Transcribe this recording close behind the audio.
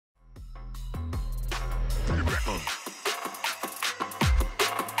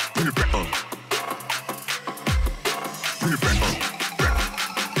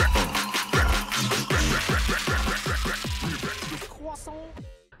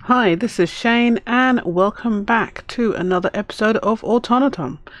Hi, this is Chaynne and welcome back to another episode of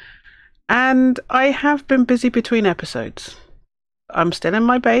Automaton. And I have been busy between episodes. I'm still in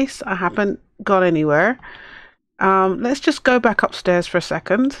my base. I haven't gone anywhere. Let's just go back upstairs for a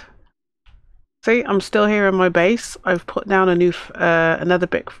second. See, I'm still here in my base. I've put down a new nether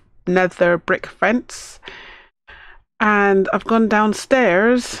brick fence. And I've gone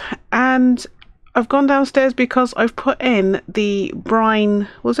downstairs because I've put in the brine,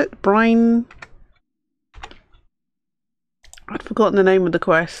 was it brine? I'd forgotten the name of the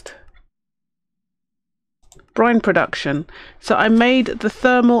quest. Brine production. So I made the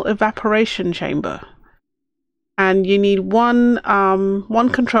thermal evaporation chamber. And you need one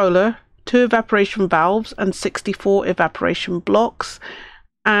controller, 2 evaporation valves and 64 evaporation blocks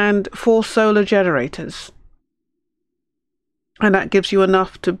and 4 solar generators. And that gives you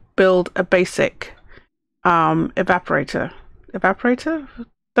enough to build a basic evaporator?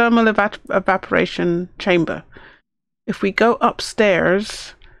 Thermal evaporation chamber. If we go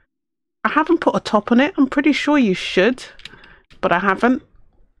upstairs, I haven't put a top on it. I'm pretty sure you should, but I haven't.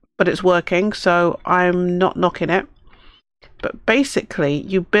 But it's working, so I'm not knocking it. But basically,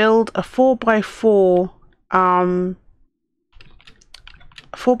 you build a 4x4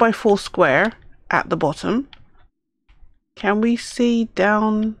 4x4 square at the bottom. Can we see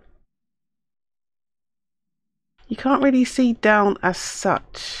down? You can't really see down as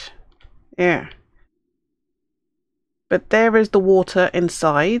such. Yeah. But there is the water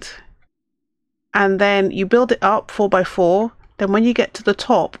inside. And then you build it up 4x4. Then when you get to the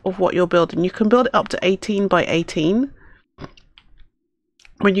top of what you're building, you can build it up to 18 by 18.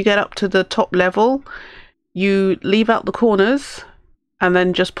 When you get up to the top level, you leave out the corners and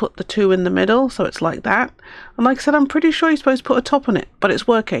then just put the 2 in the middle, so it's like that. And like I said, I'm pretty sure you're supposed to put a top on it, but it's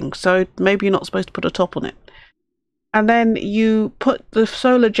working, so maybe you're not supposed to put a top on it. And then you put the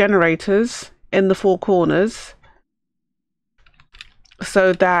solar generators in the 4 corners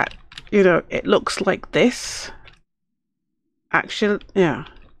so that, you know, it looks like this. Actually, yeah.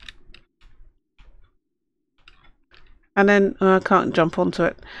 And then I can't jump onto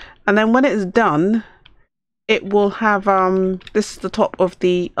it. And then when it's done, it will have this is the top of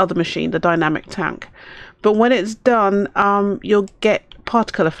the other machine, the dynamic tank. But when it's done, you'll get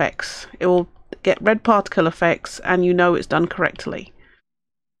particle effects. It will get red particle effects, and you know it's done correctly.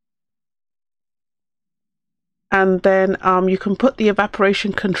 And then you can put the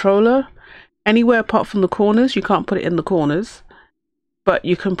evaporation controller anywhere apart from the corners. You can't put it in the corners, but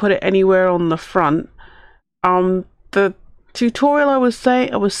you can put it anywhere on the front. The tutorial I was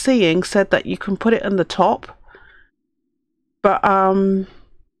seeing said that you can put it in the top, but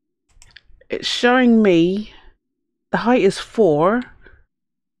it's showing me the height is 4.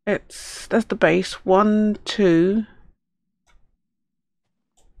 That's the base. 1, 2.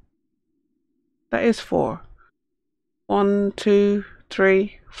 That is 4. 1, 2,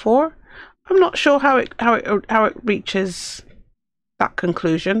 3, 4. I'm not sure how it reaches that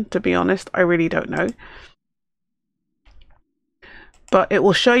conclusion, to be honest. I really don't know. But it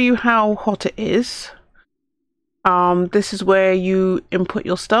will show you how hot it is. This is where you input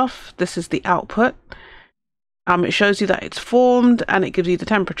your stuff. This is the output. It shows you that it's formed and it gives you the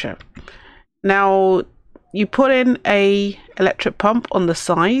temperature. Now you put in a electric pump on the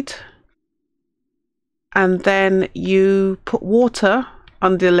side, and then you put water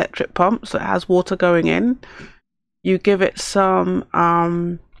on the electric pump, so it has water going in. You give it some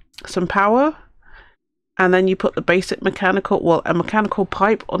power, and then you put the basic a mechanical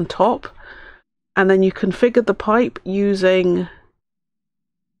pipe on top, and then you configure the pipe using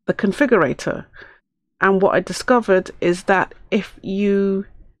the configurator. And what I discovered is that if you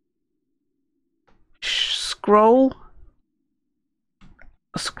scroll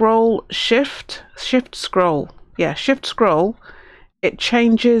shift scroll, it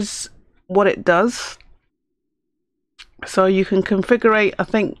changes what it does. So you can configure, I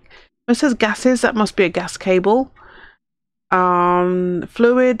think it says gases, that must be a gas cable.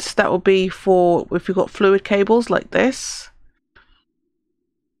 Fluids, that will be for if you've got fluid cables like this.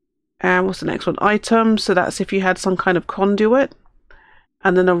 And what's the next one? Items, so that's if you had some kind of conduit.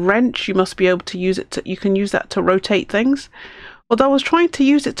 And then a wrench, you must be able to use it you can use that to rotate things. Although I was trying to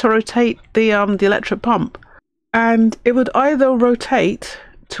use it to rotate the electric pump, and it would either rotate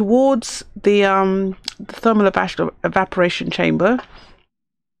towards the thermal evaporation chamber,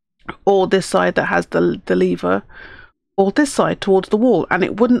 or this side that has the lever, or this side towards the wall, and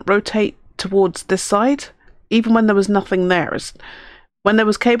it wouldn't rotate towards this side, even when there was nothing there. When there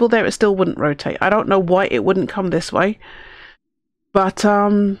was cable there, it still wouldn't rotate. I don't know why it wouldn't come this way, but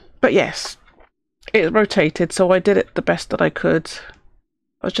yes, it rotated, so I did it the best that I could.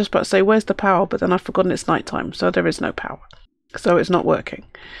 I was just about to say, where's the power? But then I've forgotten it's nighttime, so there is no power. So it's not working.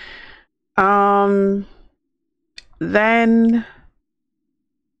 Then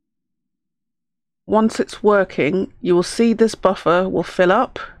once it's working, you will see this buffer will fill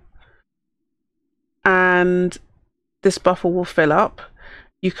up. And this buffer will fill up.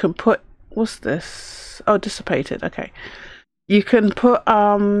 You can put, what's this? Oh, dissipated. Okay. You can put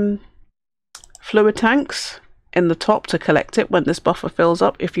fluid tanks in the top to collect it when this buffer fills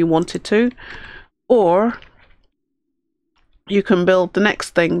up if you wanted to. Or you can build the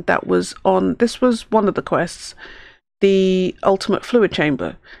next thing that was on, this was one of the quests, the ultimate fluid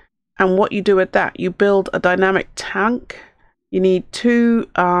chamber. And what you do with that, you build a dynamic tank. You need 2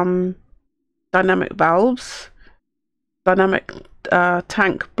 dynamic valves, dynamic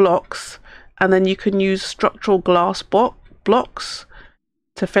tank blocks, and then you can use structural glass blocks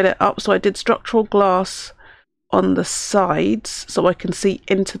to fill it up. So I did structural glass on the sides so I can see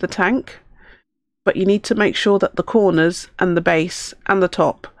into the tank, but you need to make sure that the corners and the base and the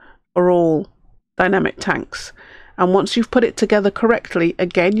top are all dynamic tanks. And once you've put it together correctly,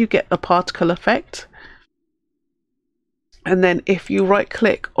 again you get a particle effect. And then if you right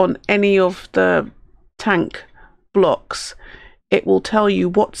click on any of the tank blocks, it will tell you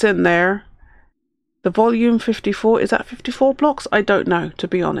what's in there. The volume 54, is that 54 blocks? I don't know, to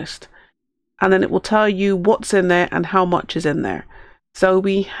be honest. And then it will tell you what's in there and how much is in there. So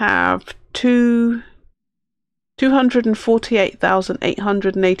we have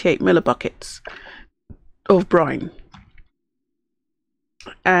 248,888 millibuckets of brine.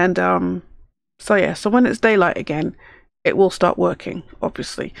 And so yeah, so when it's daylight again, it will start working,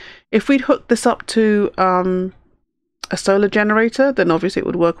 obviously. If we'd hooked this up to a solar generator, then obviously it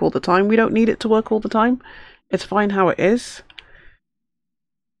would work all the time. We don't need it to work all the time. It's fine how it is.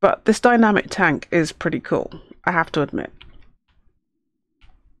 But this dynamic tank is pretty cool, I have to admit.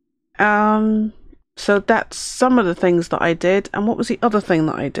 So that's some of the things that I did. And what was the other thing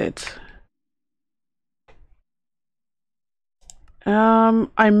that I did?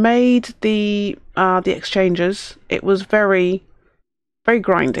 I made the exchangers. It was very, very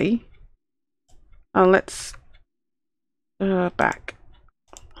grindy. Let's back.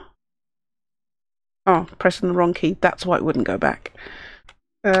 Oh, pressing the wrong key. That's why it wouldn't go back.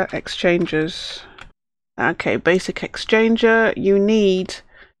 Exchangers. Okay, basic exchanger. You need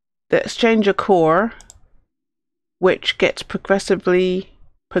the exchanger core, which gets progressively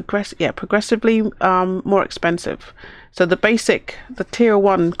more expensive. So the tier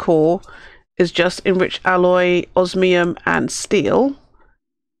 1 core is just enriched alloy, osmium, and steel.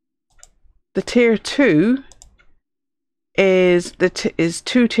 The tier 2 is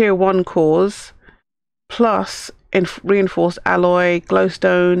 2 tier 1 cores plus reinforced alloy,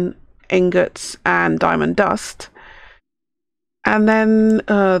 glowstone, ingots, and diamond dust. And then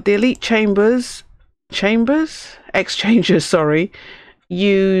the elite exchangers, sorry,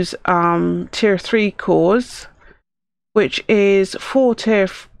 use tier 3 cores, which is 4 tier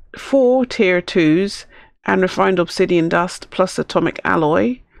 2s and refined obsidian dust plus atomic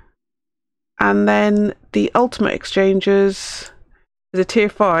alloy. And then the ultimate exchangers is a tier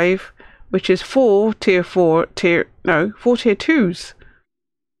 5, which is 4 tier 2s.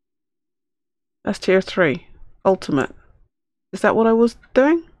 That's tier 3 ultimate. Is that what I was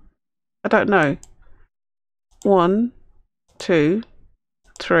doing? I don't know. 1, 2,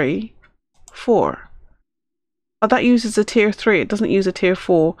 3, 4. Oh, that uses a tier 3. It doesn't use a tier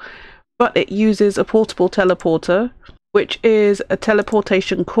 4, but it uses a portable teleporter, which is a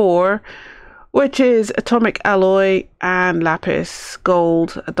teleportation core, which is atomic alloy and lapis,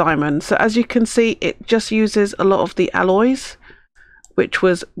 gold, a diamond. So as you can see, it just uses a lot of the alloys, which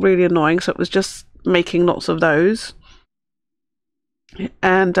was really annoying. So it was just making lots of those.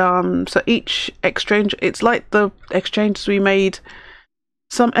 And so each exchange, it's like the exchanges we made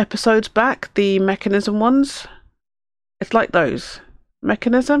some episodes back, the mechanism ones. It's like those.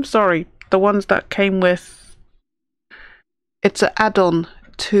 Mechanism? Sorry, the ones that came with... It's an add-on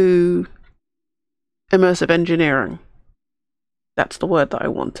to immersive engineering. That's the word that I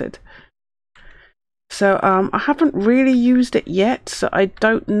wanted. So I haven't really used it yet, so I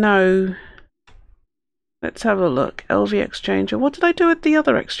don't know. Let's have a look. LV exchanger. What did I do with the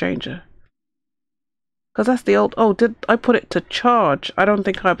other exchanger? Because that's the old... Oh, did I put it to charge? I don't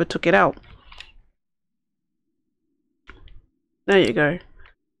think I ever took it out. There you go.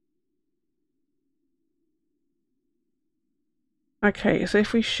 Okay, so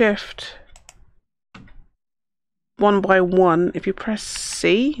if we shift 1 by 1, if you press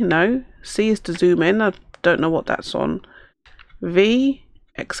C, no, C is to zoom in. I don't know what that's on. V,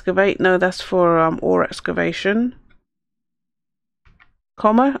 excavate, no, that's for ore excavation.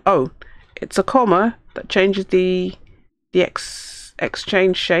 comma. Oh, it's a comma that changes the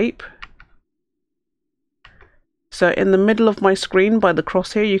exchange shape. So in the middle of my screen by the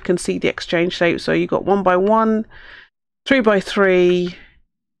crosshair, you can see the exchange shape. So you got 1 by 1, 3 by 3,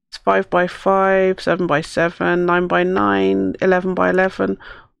 5 by 5, 7 by 7, 9 by 9, 11 by 11,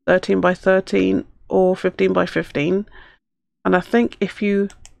 13 by 13, or 15 by 15. And I think if you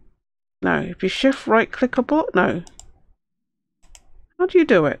shift right click a block, no. How do you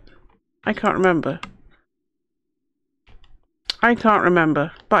do it? I can't remember.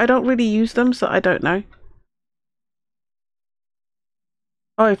 But I don't really use them, so I don't know.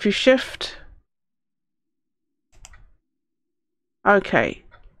 Oh, if you shift. Okay.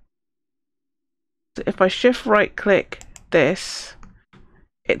 So if I shift right click this,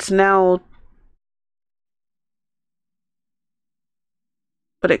 it's now,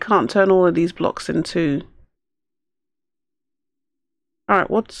 but it can't turn all of these blocks into. Alright,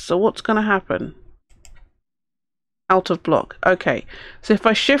 what's going to happen? Out of block. Okay, so if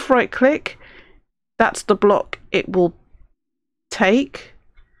I shift right click, that's the block it will take,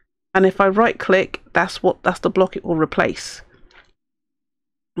 and if I right click, that's the block it will replace.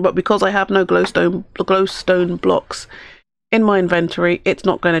 But because I have no glowstone blocks in my inventory, it's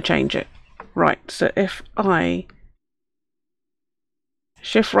not going to change it. Right, so if I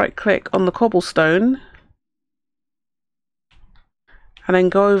shift right click on the cobblestone and then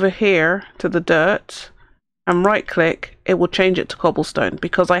go over here to the dirt and right click, it will change it to cobblestone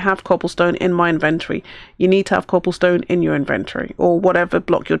because I have cobblestone in my inventory. You need to have cobblestone in your inventory, or whatever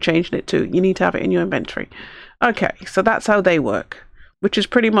block you're changing it to, you need to have it in your inventory. Okay, so that's how they work, which is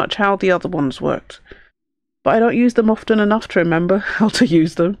pretty much how the other ones worked. But I don't use them often enough to remember how to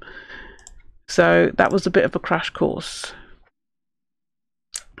use them. So that was a bit of a crash course.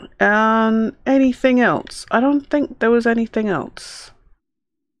 Anything else? I don't think there was anything else.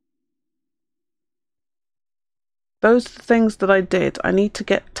 Those are the things that I did. I need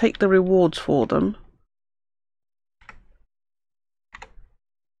to take the rewards for them.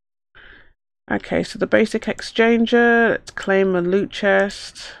 Okay, so the basic exchanger, let's claim a loot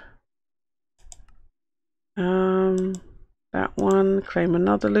chest. That one, claim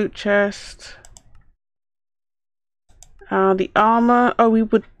another loot chest. The armor, oh, we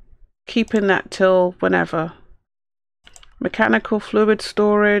would keep in that till whenever. Mechanical fluid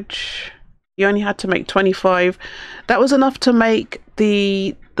storage. You only had to make 25. That was enough to make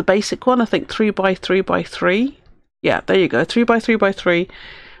the basic one, I think 3 by 3 by 3. Yeah, there you go, 3 by 3 by 3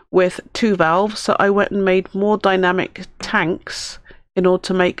 with 2 valves. So I went and made more dynamic tanks in order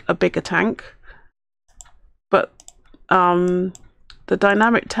to make a bigger tank. But the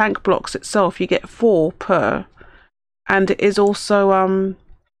dynamic tank blocks itself, you get 4 per, and it is also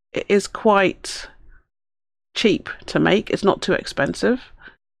it is quite cheap to make. It's not too expensive.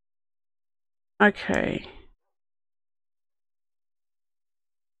 Okay.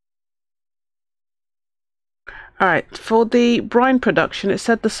 Alright, for the brine production, it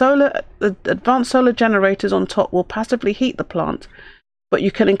said the advanced solar generators on top will passively heat the plant, but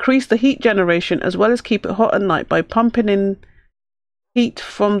you can increase the heat generation as well as keep it hot at night by pumping in heat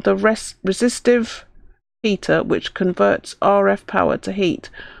from the resistive heater, which converts RF power to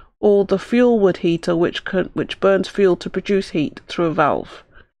heat, or the fuel wood heater, which burns fuel to produce heat through a valve.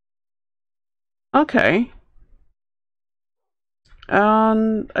 Okay.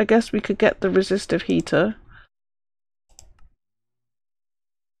 I guess we could get the resistive heater.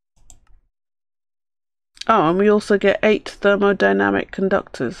 Oh, and we also get 8 thermodynamic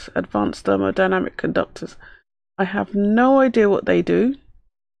conductors, advanced thermodynamic conductors. I have no idea what they do.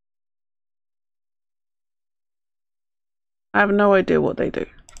 I have no idea what they do.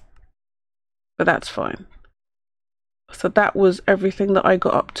 But that's fine. So that was everything that I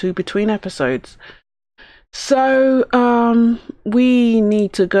got up to between episodes. So we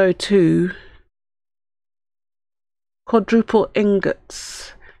need to go to quadruple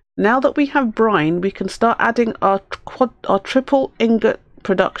ingots. Now that we have brine, we can start adding our triple ingot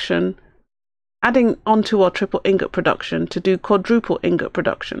production, adding onto our triple ingot production to do quadruple ingot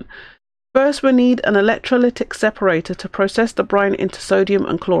production. First, we need an electrolytic separator to process the brine into sodium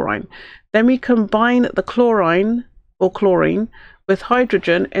and chlorine. Then we combine the chlorine or chlorine with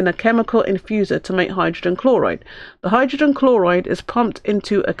hydrogen in a chemical infuser to make hydrogen chloride. The hydrogen chloride is pumped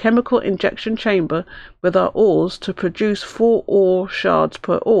into a chemical injection chamber with our ores to produce 4 ore shards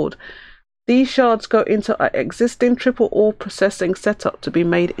per ore. These shards go into our existing triple ore processing setup to be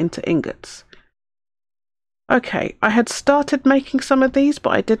made into ingots. Okay, I had started making some of these,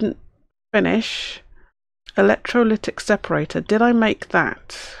 but I didn't finish. Electrolytic separator, did I make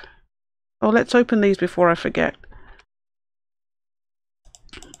that? Oh, let's open these before I forget.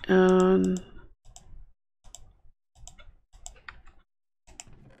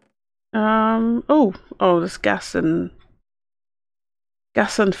 Oh, there's gas and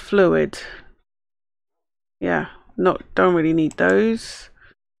fluid. Yeah, don't really need those.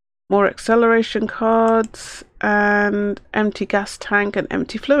 More acceleration cards and empty gas tank and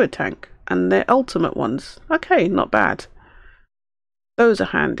empty fluid tank, and they're ultimate ones. Okay, not bad. Those are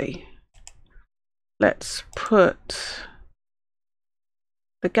handy. Let's put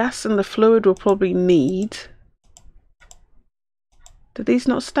the gas and the fluid we'll probably need. Do these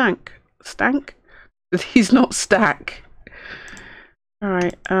not stank? Stank? Do these not stack?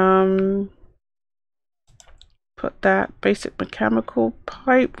 Alright, put that. Basic mechanical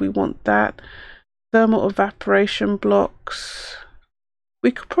pipe, we want that. Thermal evaporation blocks.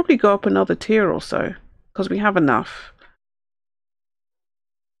 We could probably go up another tier or so, because we have enough.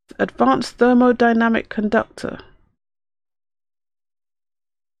 Advanced thermodynamic conductor.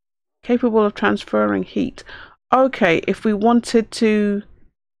 Capable of transferring heat. Okay, if we wanted to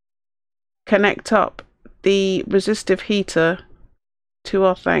connect up the resistive heater to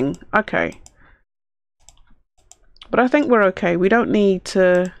our thing. Okay. But I think we're okay. We don't need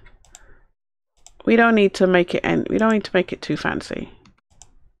to make it too fancy.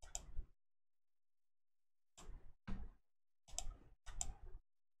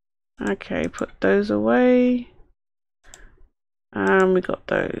 Okay, put those away. And we got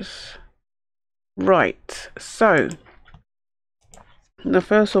those. Right, so the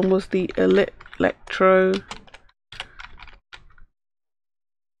first one was the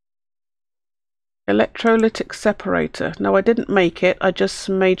electrolytic separator. No, I didn't make it. I just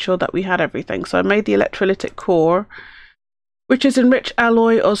made sure that we had everything. So I made the electrolytic core, which is enriched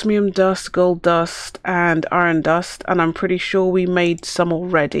alloy, osmium dust, gold dust, and iron dust. And I'm pretty sure we made some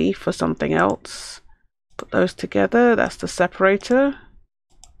already for something else. Put those together. That's the separator.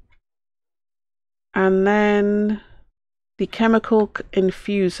 And then the chemical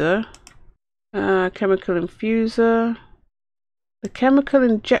infuser. The chemical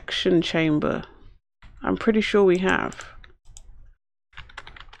injection chamber. I'm pretty sure we have.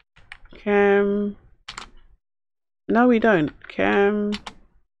 No, we don't.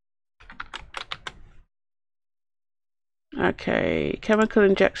 Okay, chemical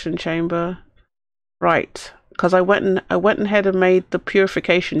injection chamber. Right, because I went ahead and made the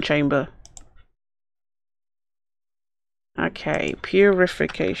purification chamber. Okay,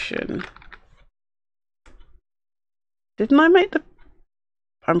 purification. Didn't I make the...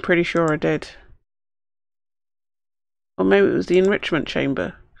 I'm pretty sure I did. Or maybe it was the enrichment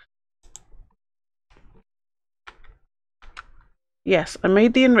chamber. Yes, I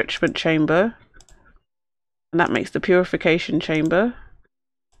made the enrichment chamber. And that makes the purification chamber.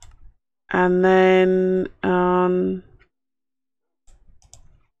 And then...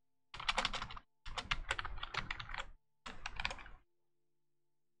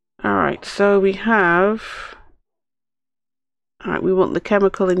 Alright, so we have... Alright, we want the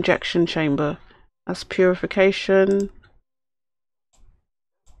chemical injection chamber. That's purification.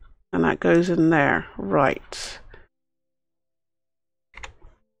 And that goes in there. Right.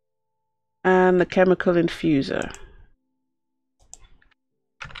 And the chemical infuser.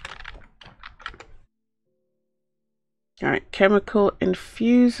 Alright, chemical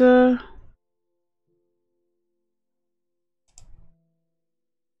infuser.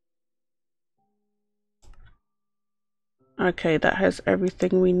 Okay, that has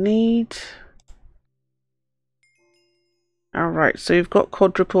everything we need. Alright, so you've got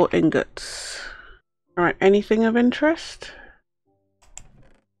quadruple ingots. Alright, anything of interest?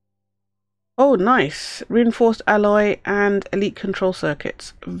 Oh, nice. Reinforced alloy and elite control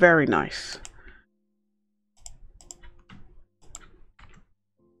circuits. Very nice.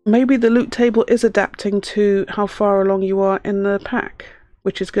 Maybe the loot table is adapting to how far along you are in the pack,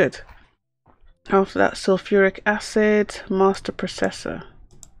 which is good. After that, sulfuric acid, master processor.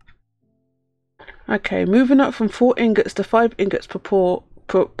 Okay, moving up from 4 ingots to 5 ingots per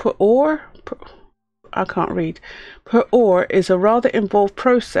ore. I can't read. Per ore is a rather involved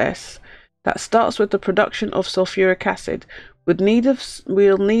process that starts with the production of sulfuric acid. We'll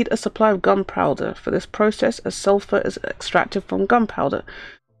need a supply of gunpowder for this process, as sulfur is extracted from gunpowder.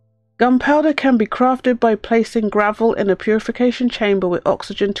 Gunpowder can be crafted by placing gravel in a purification chamber with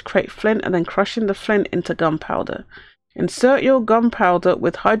oxygen to create flint and then crushing the flint into gunpowder. Insert your gunpowder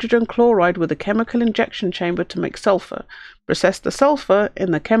with hydrogen chloride with a chemical injection chamber to make sulfur. Process the sulfur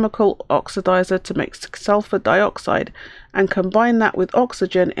in the chemical oxidizer to make sulfur dioxide and combine that with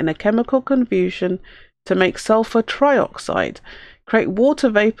oxygen in a chemical conversion to make sulfur trioxide. Create water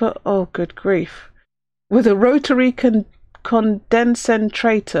vapor, oh good grief, with a rotary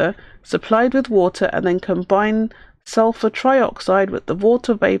condensator supplied with water and then combine sulfur trioxide with the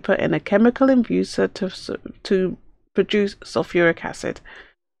water vapor in a chemical infuser to produce sulfuric acid.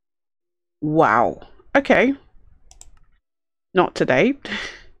 Wow. Okay. Not today.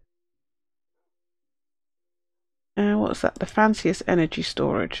 What's that? The fanciest energy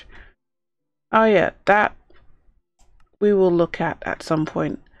storage. Oh yeah, that we will look at some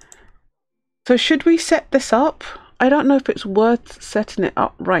point. So should we set this up? I don't know if it's worth setting it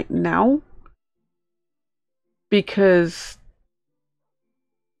up right now. Because...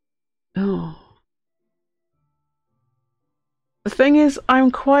 oh. The thing is, I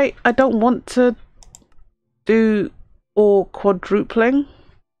don't want to do all quadrupling.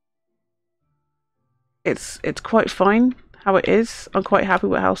 It's quite fine how it is. I'm quite happy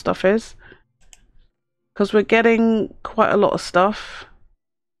with how stuff is. Because we're getting quite a lot of stuff.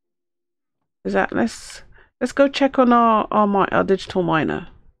 Is that... let's go check on our digital miner.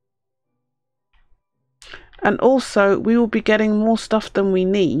 And also, we will be getting more stuff than we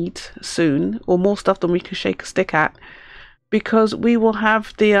need soon, or more stuff than we can shake a stick at, because we will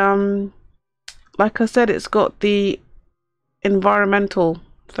have the like I said, it's got the environmental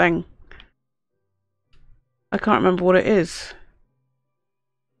thing. I can't remember what it is.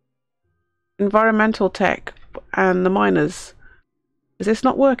 Environmental tech and the miners. Is this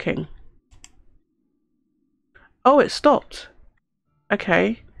not working? Oh, it stopped.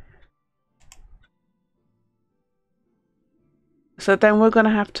 Okay. So then we're going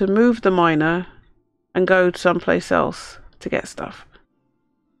to have to move the miner and go someplace else to get stuff.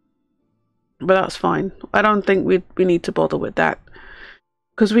 But that's fine. I don't think we need to bother with that.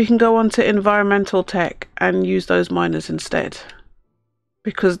 Because we can go on to environmental tech and use those miners instead.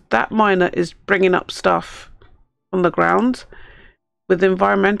 Because that miner is bringing up stuff on the ground. With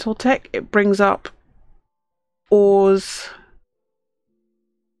environmental tech, it brings up ores.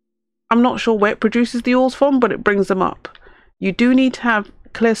 I'm not sure where it produces the ores from, but it brings them up. You do need to have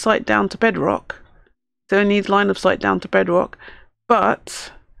clear sight down to bedrock. So it needs line of sight down to bedrock.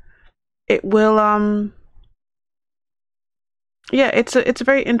 But it will yeah, it's a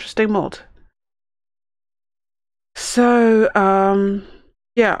very interesting mod. So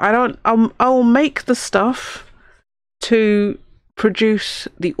yeah, I'll make the stuff to produce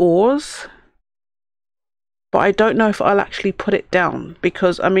the ores, but I don't know if I'll actually put it down,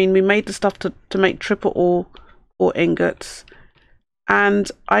 because I mean, we made the stuff to make triple ore ingots,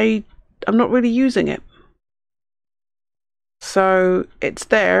 and I'm not really using it. So it's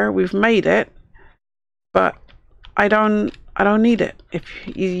there, we've made it, but I don't need it.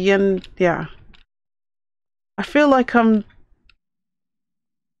 Yeah. I feel like I'm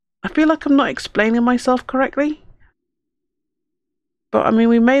not explaining myself correctly. But I mean,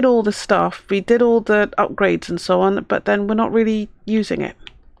 we made all the stuff, we did all the upgrades and so on, but then we're not really using it.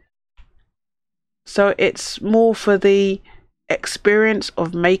 So it's more for the experience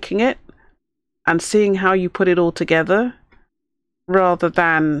of making it and seeing how you put it all together, rather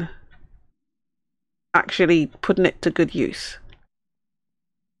than actually putting it to good use.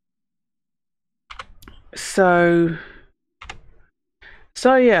 So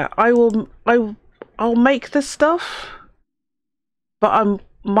yeah, I'll make this stuff, but I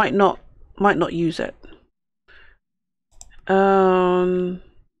might not use it.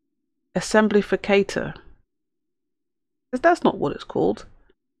 Assemblificator. That's not what it's called.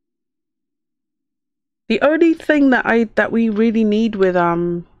 The only thing that we really need with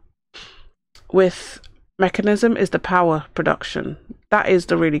mechanism is the power production. That is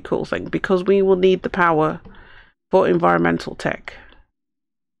the really cool thing, because we will need the power for environmental tech.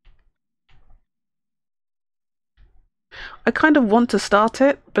 I kind of want to start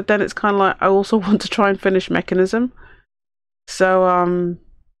it, but then it's kind of like I also want to try and finish mechanism. So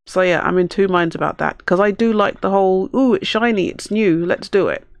yeah, I'm in two minds about that, because I do like the whole, ooh, it's shiny, it's new, let's do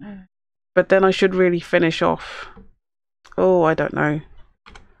it. But then I should really finish off. Oh, I don't know.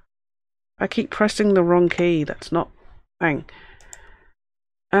 I keep pressing the wrong key. That's not thing.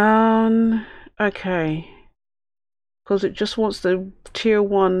 Okay. Because it just wants the tier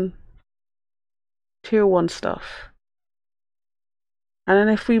one stuff. And then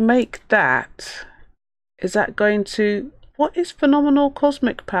if we make that, is that going to... what is phenomenal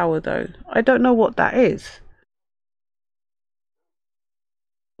cosmic power though? I don't know what that is.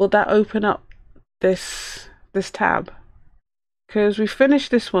 Will that open up this tab? Because we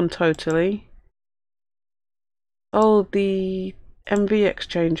finished this one totally. Oh, the MV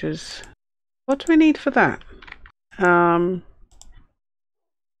exchanges. What do we need for that? Oh,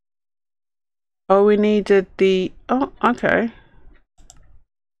 we needed the... oh, okay.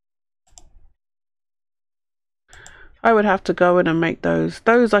 I would have to go in and make those.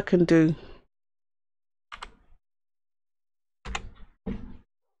 Those I can do.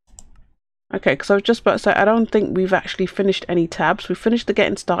 Okay, because I was just about to say, I don't think we've actually finished any tabs. We finished the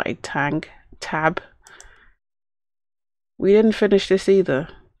getting started tab. We didn't finish this either.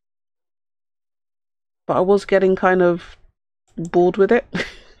 But I was getting kind of bored with it.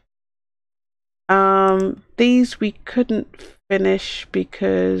 These we couldn't finish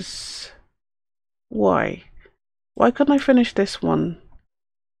because... Why? Why couldn't I finish this one?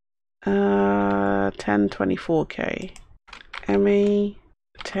 1024k. ME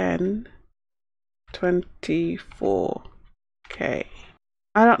 1024k.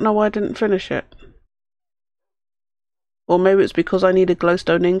 I don't know why I didn't finish it. Or maybe it's because I needed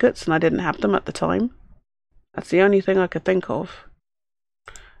glowstone ingots and I didn't have them at the time. That's the only thing I could think of.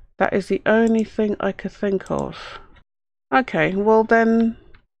 That is the only thing I could think of. Okay, well then...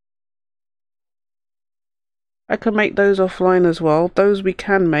 I can make those offline as well. Those we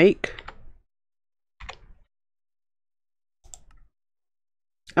can make.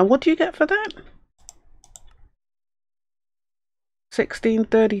 And what do you get for that?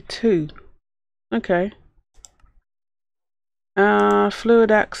 1632. Okay.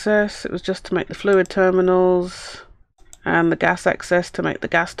 Fluid access. It was just to make the fluid terminals. And the gas access to make the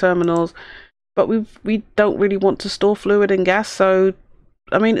gas terminals. But we don't really want to store fluid and gas. So,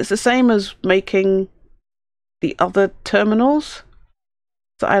 I mean, it's the same as making the other terminals.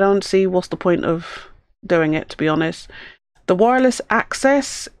 So I don't see what's the point of doing it, to be honest. The wireless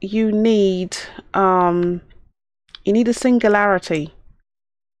access, you need a singularity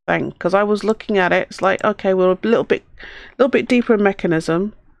thing, because I was looking at it. It's like, okay, we're a little bit deeper in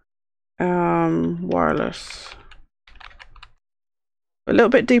mechanism. Wireless, a little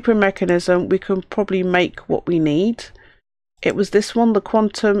bit deeper in mechanism. We can probably make what we need. It was this one, the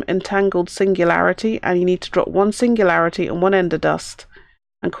quantum entangled singularity, and you need to drop one singularity and one ender dust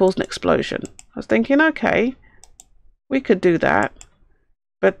and cause an explosion. I was thinking, okay, we could do that,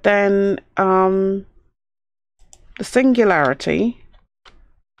 but then the singularity,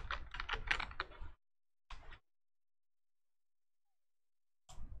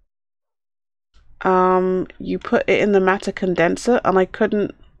 you put it in the matter condenser, and I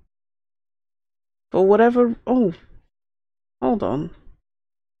couldn't, for whatever. Oh, hold on.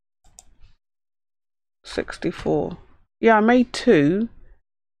 64. Yeah, I made two,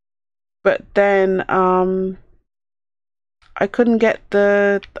 but then I couldn't get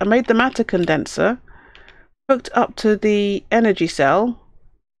I made the matter condenser, hooked up to the energy cell,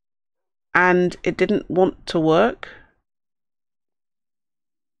 and it didn't want to work.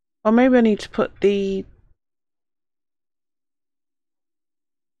 Or maybe I need to put the...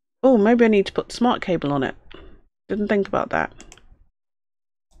 Oh, maybe I need to put the smart cable on it. Didn't think about that.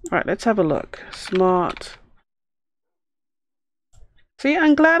 Right, let's have a look. Smart. See,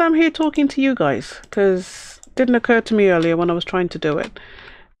 I'm glad I'm here talking to you guys, because it didn't occur to me earlier when I was trying to do it.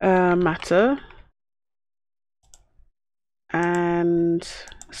 Matter. And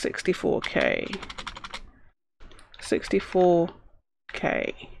 64k.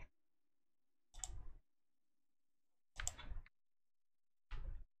 64k.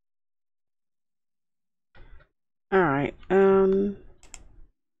 Alright, no,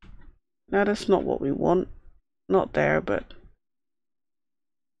 that's not what we want. Not there, but...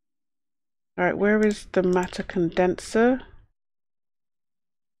 Alright, where is the matter condenser?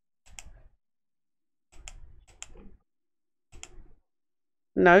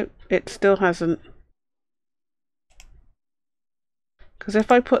 No, it still hasn't. Because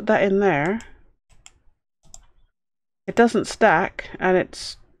if I put that in there, it doesn't stack and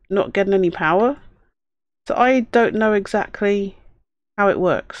it's not getting any power. So I don't know exactly how it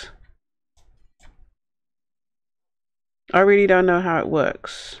works. I really don't know how it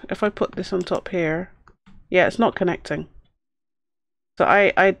works. If I put this on top here, yeah, it's not connecting. So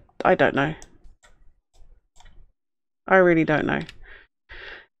I don't know. I really don't know.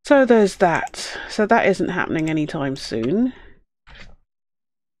 So there's that. So that isn't happening anytime soon.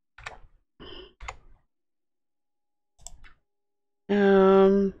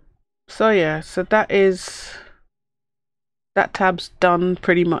 So yeah, so that tab's done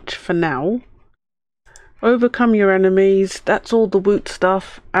pretty much for now. Overcome your enemies, that's all the woot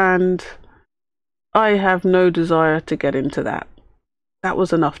stuff, and I have no desire to get into that. That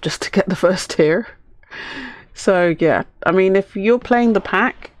was enough just to get the first tier. So yeah, I mean, if you're playing the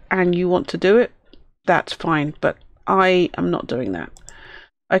pack and you want to do it, that's fine, but I am not doing that.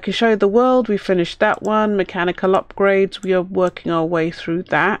 I can show you the world. We finished that one. Mechanical upgrades, we are working our way through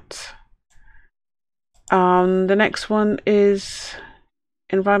that. The next one is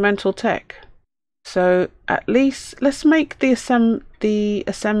environmental tech. So at least let's make the assembler.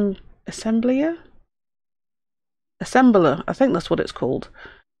 I think that's what it's called.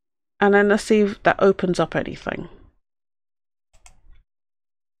 And then let's see if that opens up anything.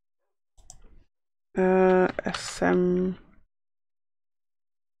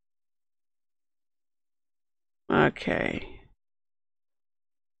 Okay.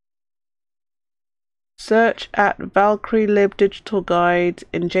 Search at Valkyrie Lib Digital Guide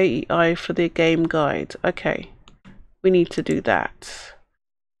in JEI for the game guide. Okay. We need to do that.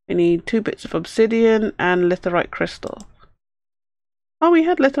 We need 2 bits of obsidian and litherite crystal. Oh, we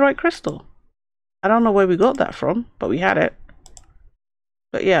had litherite crystal. I don't know where we got that from, but we had it.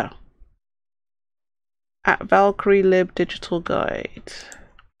 But yeah. At Valkyrie Lib Digital Guide.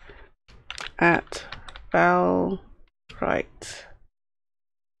 At right.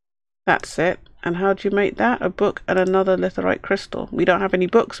 That's it. And how do you make that? A book and another litherite crystal. We don't have any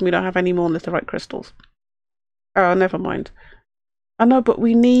books and we don't have any more litherite crystals. Oh, never mind. I know, but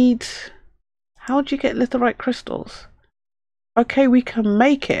we need... How do you get litherite crystals? Okay, we can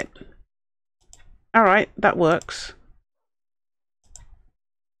make it. Alright, that works.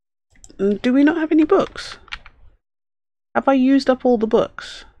 Do we not have any books? Have I used up all the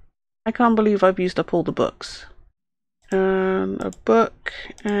books? I can't believe I've used up all the books. A book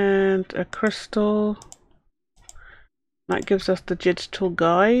and a crystal. That gives us the digital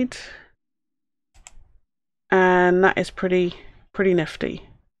guide. And that is pretty nifty.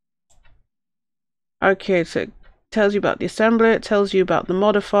 Okay, so it tells you about the assembler, it tells you about the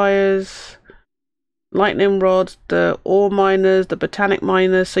modifiers, lightning rods, the ore miners, the botanic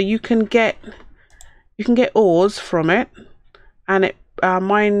miners. So you can get ores from it, and it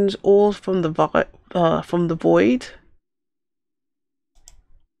mines ores from the void.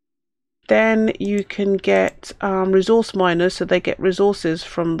 Then you can get resource miners, so they get resources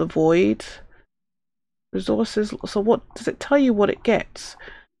from the void. Resources, so what does it tell you what it gets?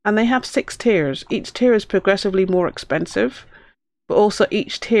 And they have 6 tiers. Each tier is progressively more expensive, but also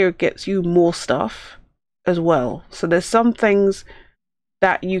each tier gets you more stuff as well. So there's some things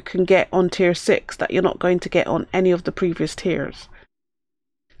that you can get on tier 6 that you're not going to get on any of the previous tiers.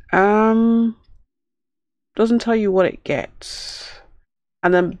 Doesn't tell you what it gets.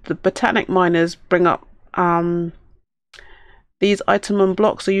 And then the botanic miners bring up these Automaton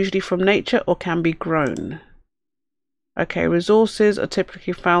blocks are usually from nature or can be grown. Okay, resources are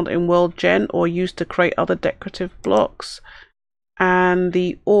typically found in world gen or used to create other decorative blocks. And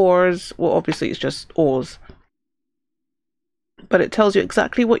the ores, well, obviously it's just ores. But it tells you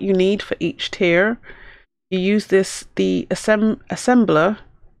exactly what you need for each tier. You use the assembler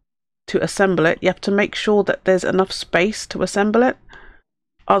to assemble it. You have to make sure that there's enough space to assemble it.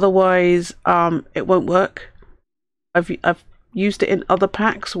 Otherwise, it won't work. I've used it in other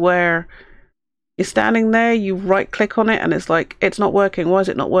packs where you're standing there, you right click on it and it's like, it's not working. Why is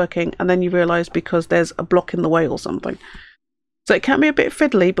it not working? And then you realize because there's a block in the way or something. So it can be a bit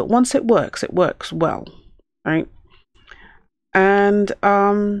fiddly, but once it works well, right? And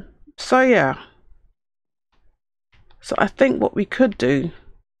so yeah. So I think what we could do is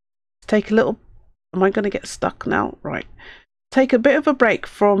take a little, am I going to get stuck now? Right. Take a bit of a break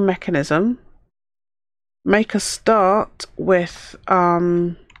from mechanism. Make a start with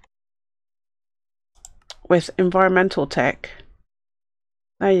environmental tech.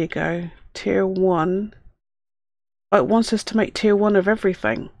 There you go. Tier 1. Oh, it wants us to make tier 1 of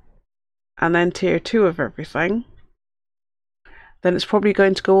everything. And then tier 2 of everything. Then it's probably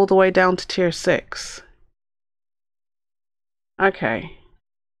going to go all the way down to tier 6. Okay.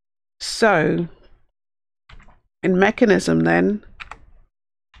 So, in mechanism then,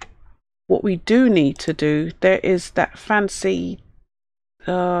 what we do need to do, there is that fancy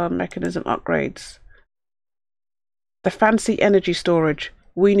mechanism upgrades. The fancy energy storage,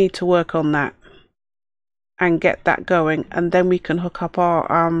 we need to work on that and get that going, and then we can hook up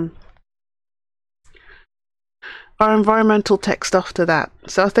our environmental tech stuff to that.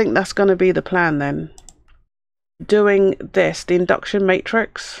 So I think that's going to be the plan then. Doing this, the induction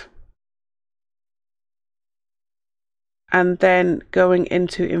matrix, and then going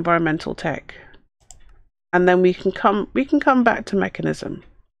into environmental tech, and then we can come back to mechanism.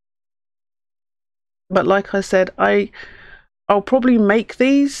 But like I said, I'll probably make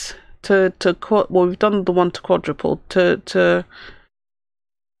these to well, we've done the one to quadruple to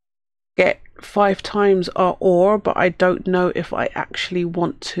get 5 times our ore, but I don't know if I actually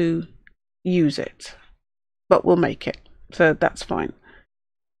want to use it, but we'll make it, so that's fine.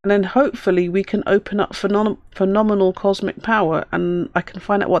 And then hopefully we can open up phenomenal cosmic power, and I can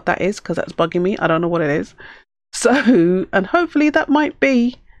find out what that is, because that's bugging me. I don't know what it is. So, and hopefully that might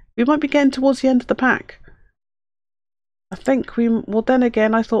be We might be getting towards the end of the pack. I think we... Well, then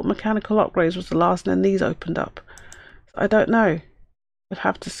again, I thought mechanical upgrades was the last and then these opened up. I don't know. We'll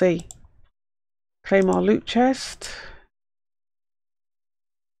have to see. Claim our loot chest.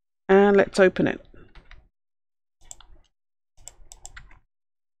 And let's open it.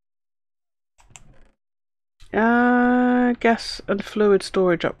 Gas and fluid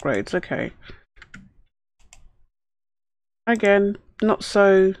storage upgrades. Okay. Again, not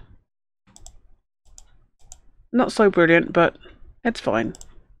so brilliant, but it's fine.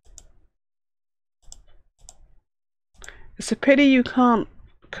 It's a pity you can't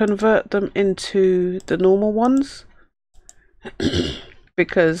convert them into the normal ones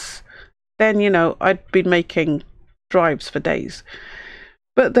because then, you know, I'd be making drives for days.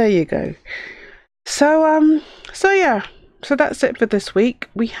 But there you go. So yeah, so that's it for this week.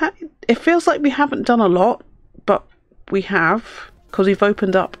 It feels like we haven't done a lot, but we have, because we've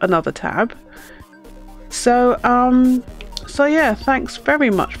opened up another tab. So yeah, thanks very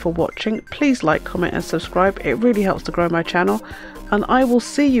much for watching. Please like, comment and subscribe. It really helps to grow my channel, and I will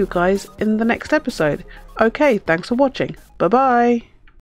see you guys in the next episode. Okay, thanks for watching. Bye bye.